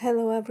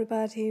Hello,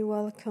 everybody.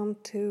 Welcome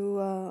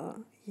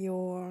to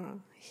your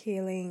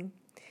healing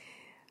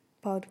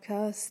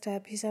podcast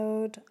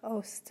episode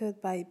hosted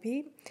by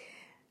B.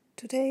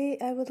 Today,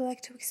 I would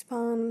like to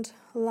expand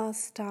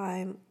last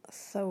time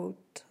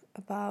thought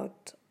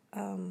about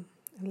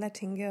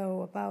letting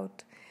go,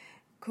 about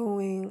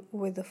going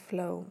with the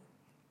flow.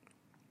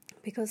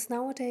 Because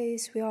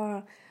nowadays we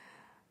are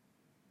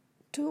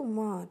too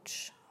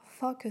much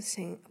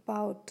focusing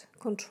about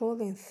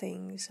controlling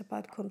things,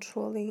 about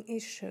controlling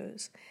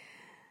issues,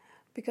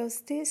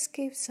 because this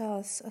gives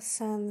us a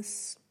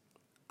sense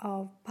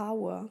of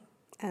power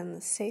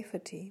and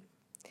safety.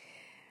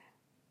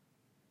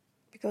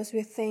 Because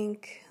we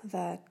think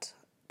that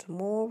the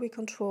more we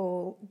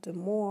control, the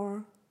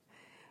more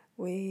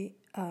we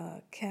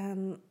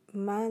can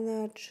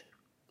manage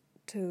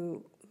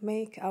to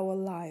make our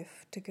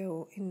life to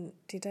go in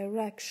the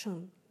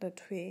direction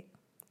that we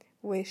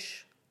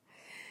wish.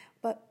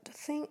 But the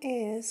thing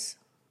is,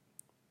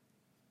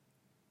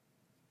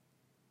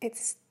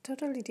 it's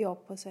totally the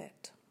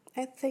opposite.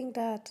 I think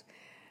that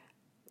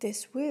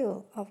this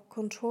will of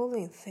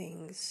controlling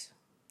things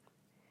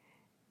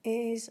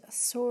is a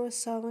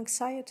source of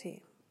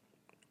anxiety.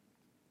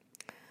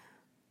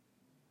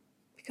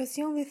 Because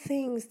the only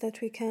things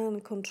that we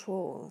can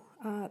control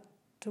are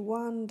the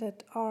ones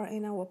that are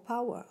in our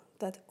power,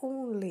 that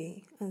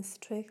only and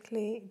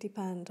strictly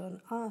depend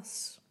on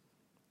us.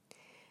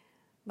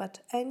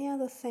 But any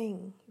other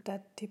thing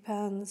that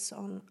depends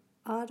on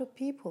other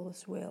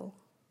people's will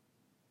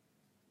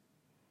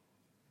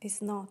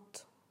is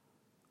not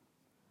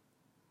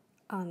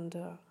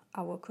under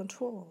our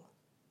control.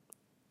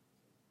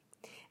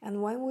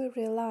 And when we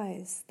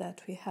realize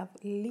that we have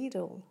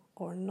little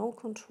or no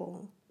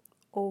control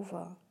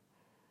over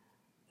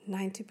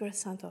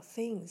 90% of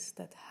things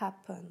that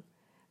happen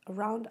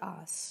around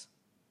us,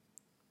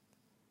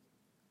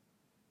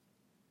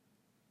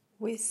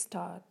 we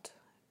start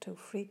to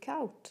freak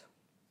out,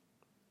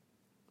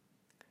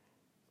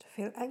 to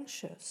feel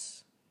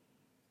anxious.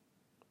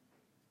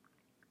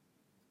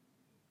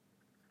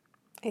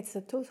 It's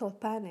a total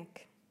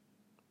panic.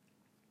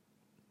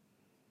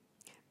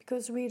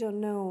 Because we don't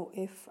know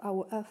if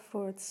our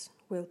efforts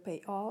will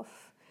pay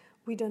off.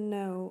 We don't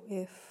know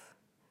if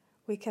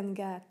we can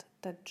get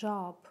that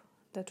job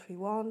that we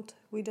want.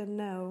 We don't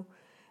know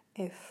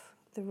if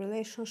the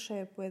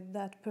relationship with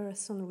that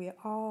person we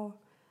are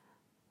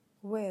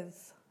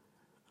with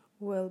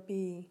will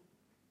be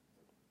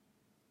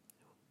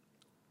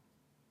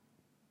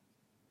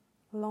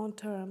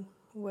long-term,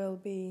 will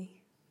be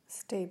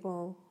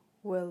stable,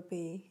 will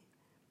be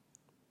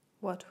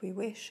what we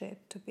wish it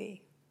to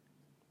be.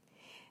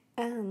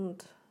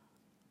 And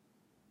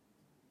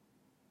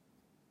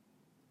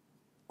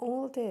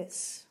all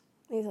this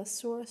is a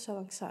source of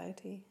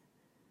anxiety.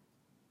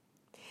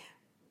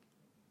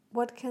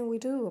 What can we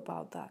do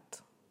about that?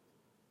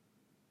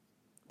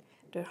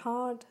 The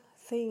hard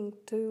thing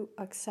to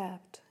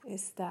accept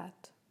is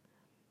that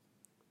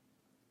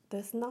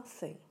there's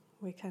nothing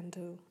we can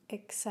do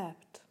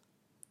except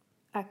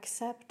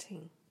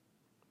accepting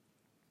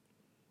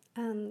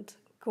and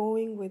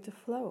going with the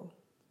flow.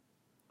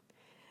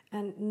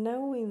 And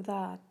knowing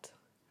that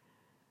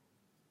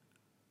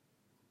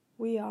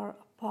we are a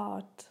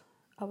part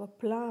of a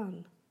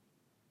plan,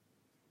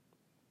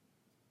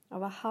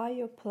 of a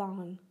higher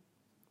plan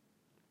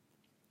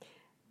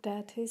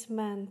that is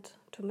meant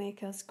to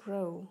make us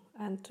grow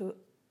and to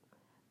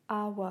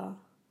our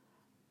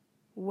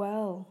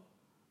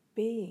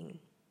well-being.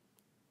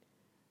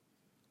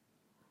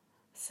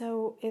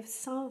 So if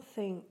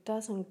something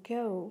doesn't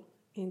go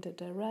in the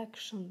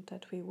direction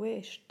that we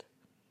wished,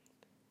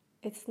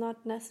 it's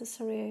not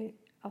necessarily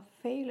a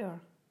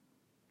failure.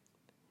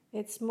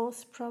 It's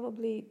most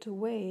probably the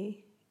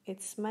way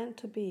it's meant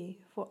to be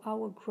for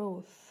our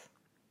growth.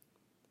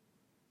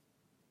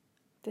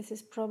 This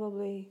is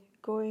probably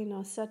going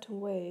a certain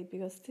way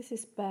because this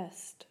is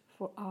best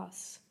for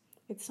us.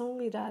 It's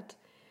only that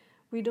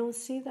we don't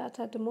see that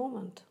at the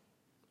moment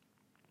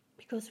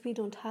because we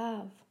don't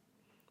have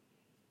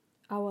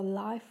our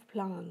life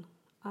plan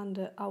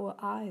under our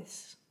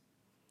eyes.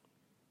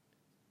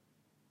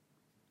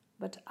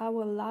 But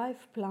our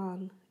life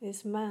plan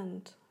is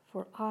meant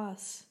for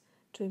us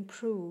to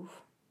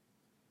improve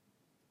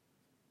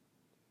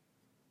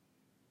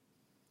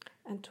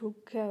and to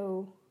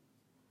go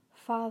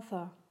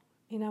further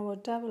in our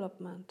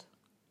development.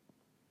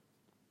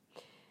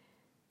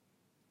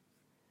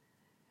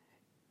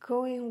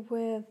 Going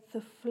with the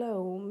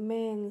flow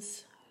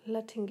means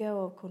letting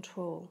go of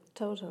control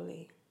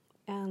totally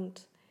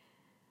and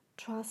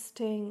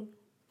trusting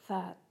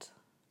that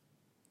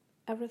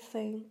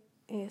everything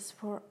is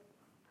for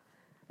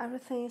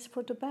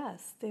the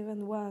best,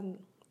 even when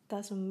it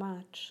doesn't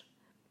match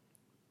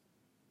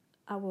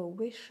our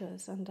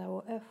wishes and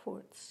our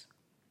efforts.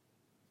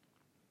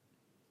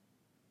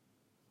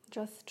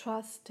 Just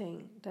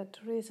trusting that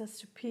there is a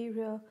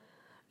superior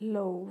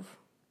love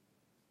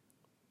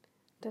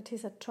that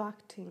is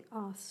attracting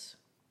us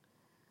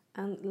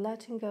and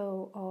letting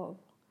go of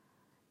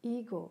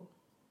ego,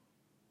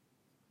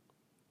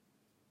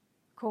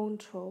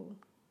 control,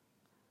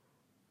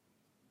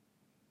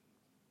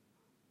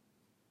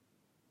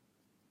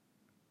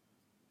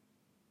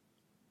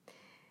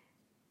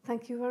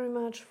 Thank you very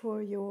much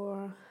for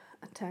your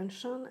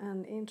attention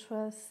and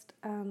interest,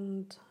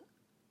 and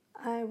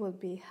I will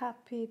be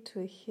happy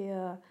to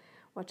hear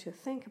what you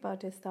think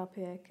about this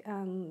topic,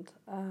 and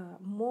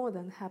more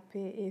than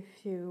happy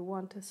if you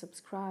want to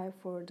subscribe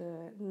for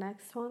the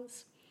next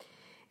ones.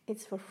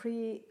 It's for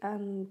free,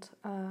 and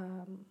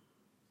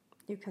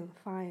you can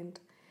find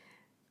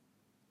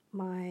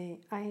my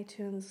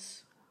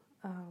iTunes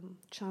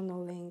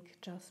channel link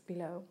just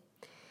below.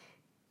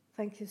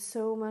 Thank you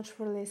so much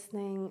for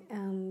listening,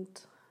 and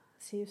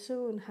see you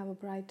soon. Have a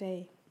bright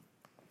day.